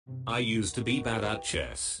I used to be bad at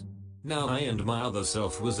chess. Now I and my other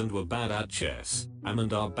self was and were bad at chess, am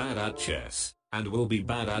and are bad at chess, and will be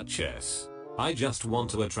bad at chess. I just want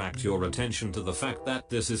to attract your attention to the fact that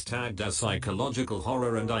this is tagged as psychological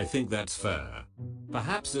horror, and I think that's fair.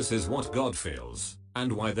 Perhaps this is what God feels,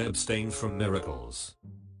 and why they abstain from miracles.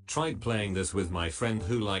 Tried playing this with my friend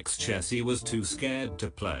who likes chess, he was too scared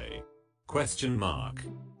to play. Question mark.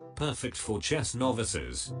 Perfect for chess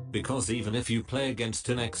novices, because even if you play against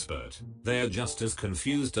an expert, they are just as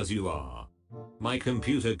confused as you are. My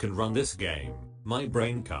computer can run this game, my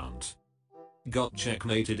brain can't. Got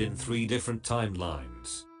checkmated in 3 different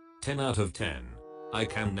timelines. 10 out of 10. I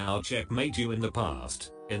can now checkmate you in the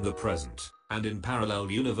past, in the present, and in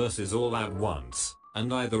parallel universes all at once, and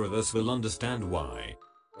neither of us will understand why.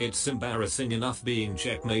 It's embarrassing enough being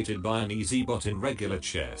checkmated by an easy bot in regular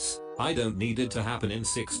chess. I don't need it to happen in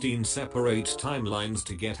 16 separate timelines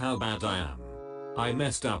to get how bad I am. I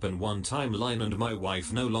messed up in one timeline and my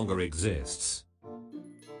wife no longer exists.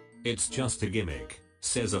 It's just a gimmick,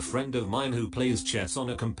 says a friend of mine who plays chess on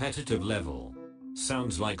a competitive level.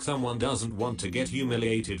 Sounds like someone doesn't want to get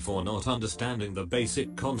humiliated for not understanding the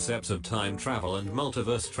basic concepts of time travel and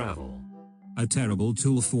multiverse travel. A terrible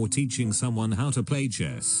tool for teaching someone how to play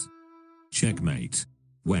chess. Checkmate.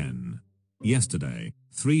 When? Yesterday,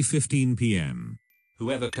 3:15 p.m.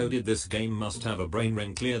 Whoever coded this game must have a brain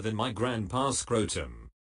ring clearer than my grandpa's scrotum.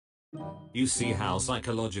 You see how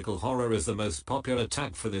psychological horror is the most popular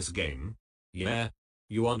tag for this game? Yeah?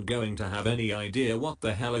 You aren't going to have any idea what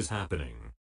the hell is happening.